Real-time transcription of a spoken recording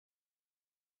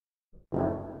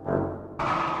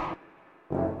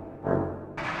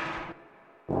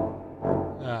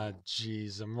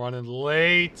jeez, I'm running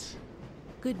late.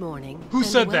 Good morning. Who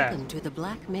said that? Welcome to the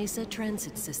Black Mesa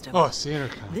Transit System. Oh, it's the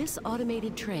intercom. This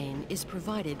automated train is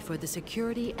provided for the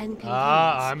security and convenience.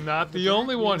 I'm not of the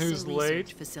only Black one Mesa who's Research late.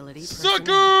 Facility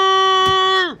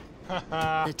Sucker!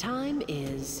 the time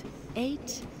is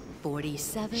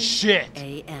 8:47 Shit!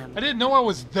 a.m. I didn't know I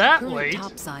was that Current late.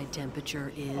 topside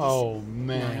temperature is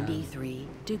 93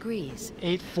 degrees.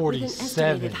 8:47. With an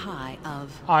estimated high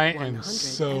of I am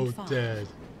so 105. dead.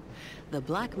 The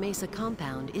Black Mesa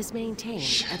compound is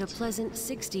maintained at a pleasant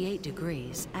 68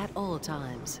 degrees at all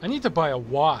times. I need to buy a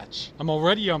watch. I'm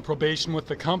already on probation with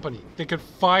the company. They could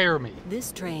fire me.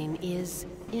 This train is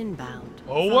inbound.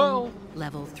 Oh, from well.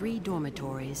 Level 3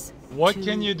 dormitories. What to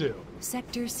can you do?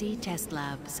 Sector C test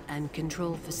labs and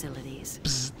control facilities.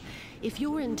 Psst. If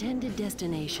your intended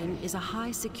destination is a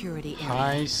high security area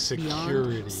High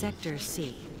security. beyond Sector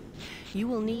C, you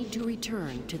will need to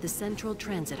return to the Central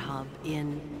Transit Hub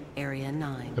in Area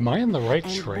 9. Am I in the right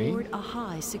and train? board a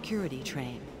high security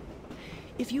train.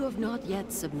 If you have not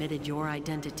yet submitted your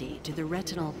identity to the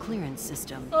retinal clearance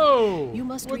system, you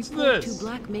must report to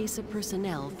Black Mesa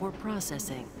personnel for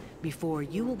processing before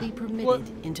you will be permitted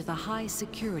into the high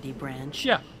security branch.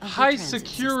 Yeah, of high the transit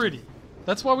security. system.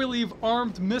 That's why we leave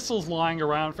armed missiles lying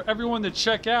around for everyone to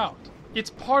check out. It's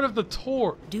part of the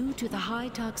tour. Due to the high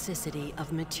toxicity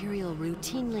of material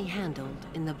routinely handled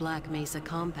in the Black Mesa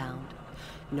compound,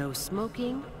 no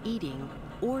smoking, eating,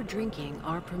 or drinking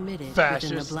are permitted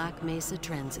within the Black Mesa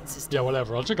transit system. Yeah,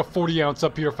 whatever. I'll drink a 40 ounce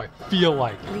up here if I feel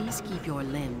like it. Please keep your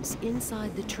limbs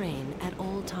inside the train at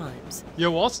all times. Yeah,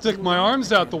 well, I'll stick Do my not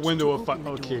arms out the attempt window to if I... open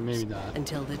the Okay, doors maybe not.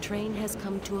 until the train has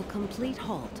come to a complete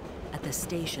halt at the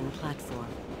station platform.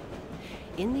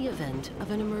 In the event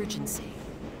of an emergency,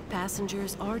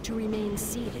 passengers are to remain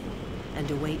seated and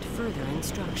await further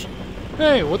instruction.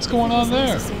 Hey, what's going on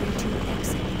there? If it is necessary to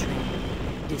exit the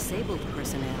train, disabled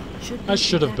personnel should be I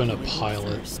should have been a evacuated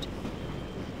pilot. first.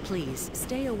 Please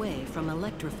stay away from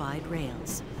electrified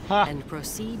rails Ha. and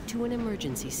proceed to an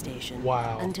emergency station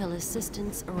Wow. until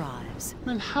assistance arrives.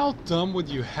 Man, how dumb would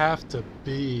you have to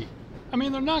be? I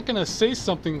mean, they're not gonna say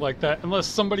something like that unless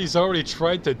somebody's already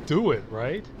tried to do it,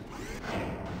 right?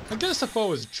 I guess if I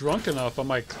was drunk enough, I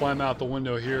might climb out the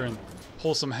window here and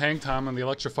pull some hang time on the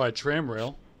electrified tram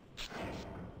rail.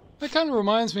 That kind of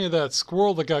reminds me of that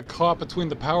squirrel that got caught between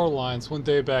the power lines one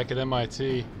day back at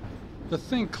MIT. The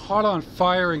thing caught on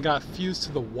fire and got fused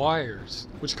to the wires,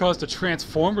 which caused a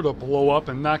transformer to blow up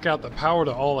and knock out the power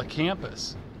to all the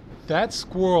campus. That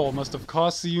squirrel must have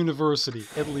cost the university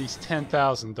at least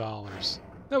 $10,000.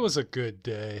 That was a good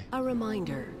day. A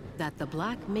reminder that the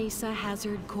Black Mesa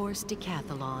Hazard Course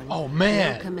Decathlon Oh,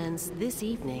 man. will commence this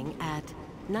evening at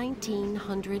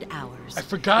 1900 hours. I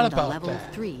forgot in about the Level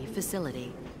that. 3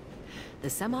 facility. The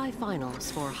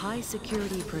semi-finals for high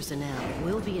security personnel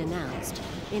will be announced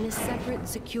in a separate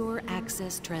secure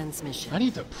access transmission. I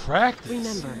need to practice.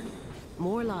 Remember,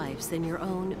 more lives than your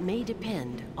own may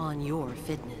depend on your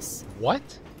fitness. What?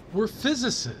 We're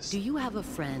physicists. Do you have a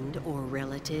friend or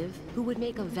relative who would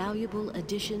make a valuable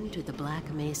addition to the Black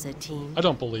Mesa team? I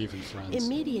don't believe in friends.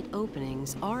 Immediate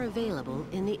openings are available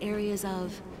in the areas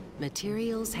of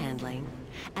materials handling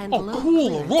and Oh, low cool, a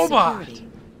clearance robot! security.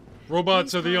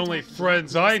 Robots Please are the only contact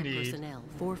friends Black I Mesa need. personnel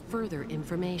for further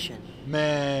information.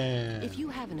 Man. If you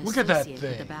have an Look at that associate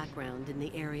with a thing. background in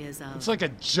the areas of It's like a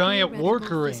giant theoretical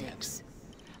worker ant. physics,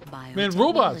 Man,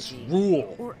 robots biotechnology,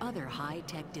 rule. or other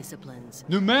high-tech disciplines,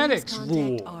 Pneumatics please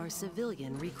contact rule. our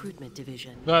civilian recruitment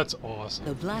division. That's awesome.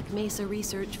 The Black Mesa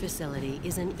Research Facility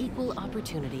is an equal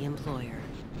opportunity employer.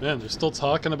 Man, they're still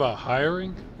talking about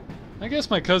hiring? I guess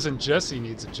my cousin Jesse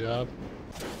needs a job.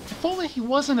 If only he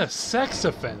wasn't a sex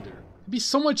offender. It'd be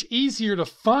so much easier to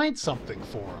find something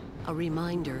for him. A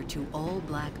reminder to all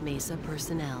Black Mesa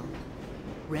personnel.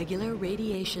 Regular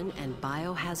radiation and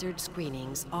biohazard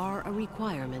screenings are a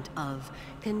requirement of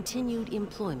continued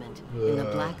employment in the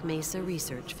Black Mesa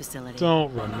Research Facility.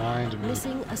 Don't remind me.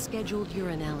 Missing a scheduled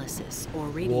urinalysis or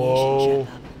radiation Whoa.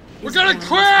 checkup We're is gonna grounds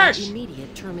crash! for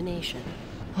immediate termination.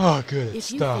 Oh, good, it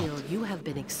If you stopped. feel you have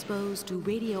been exposed to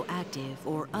radioactive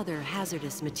or other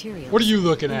hazardous materials What are you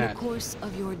looking in at? the course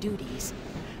of your duties,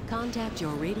 contact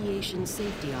your radiation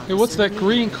safety officer. Hey, what's that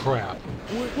green immediately. crap?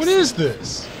 Work What is smarter.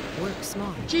 this? Work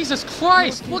smarter. Jesus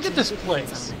Christ, Your look at future this depends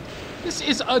place. on it. This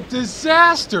is a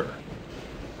disaster.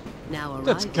 Now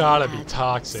That's arriving gotta be at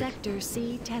toxic. Sector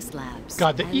C test labs.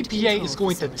 God, the and EPA is control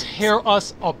going to facilities. tear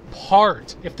us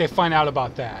apart if they find out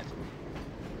about that.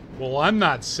 Well, I'm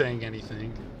not saying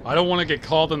anything. I don't want to get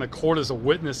called into court as a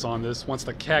witness on this once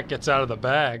the cat gets out of the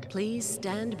bag. Please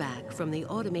stand back from the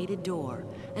automated door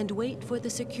and wait for the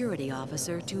security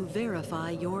officer to verify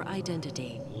your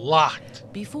identity.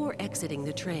 Locked. Before exiting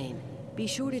the train, be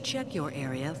sure to check your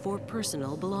area for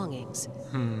personal belongings.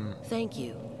 Thank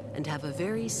you, and have a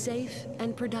very safe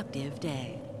and productive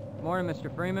day. Morning,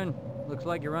 Mr. Freeman. Looks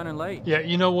like you're running late. Yeah,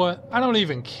 you know what? I don't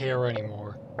even care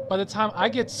anymore. By the time I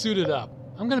get suited up,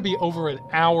 I'm gonna be over an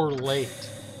hour late.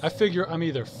 I figure I'm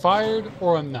either fired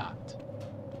or I'm not.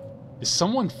 Is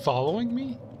someone following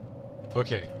me?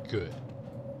 Okay, good.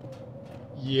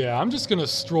 Yeah, I'm just gonna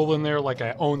stroll in there like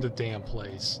I own the damn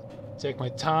place. Take my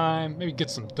time, maybe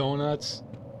get some donuts.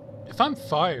 If I'm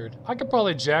fired, I could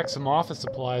probably jack some office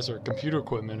supplies or computer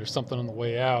equipment or something on the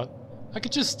way out. I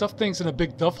could just stuff things in a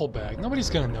big duffel bag. Nobody's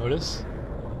gonna notice.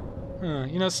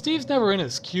 You know, Steve's never in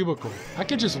his cubicle. I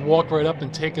could just walk right up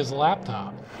and take his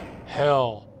laptop.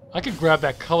 Hell, I could grab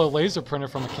that color laser printer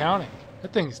from accounting.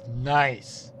 That thing's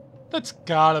nice. That's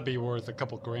gotta be worth a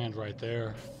couple grand right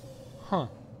there. Huh.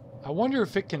 I wonder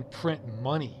if it can print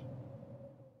money.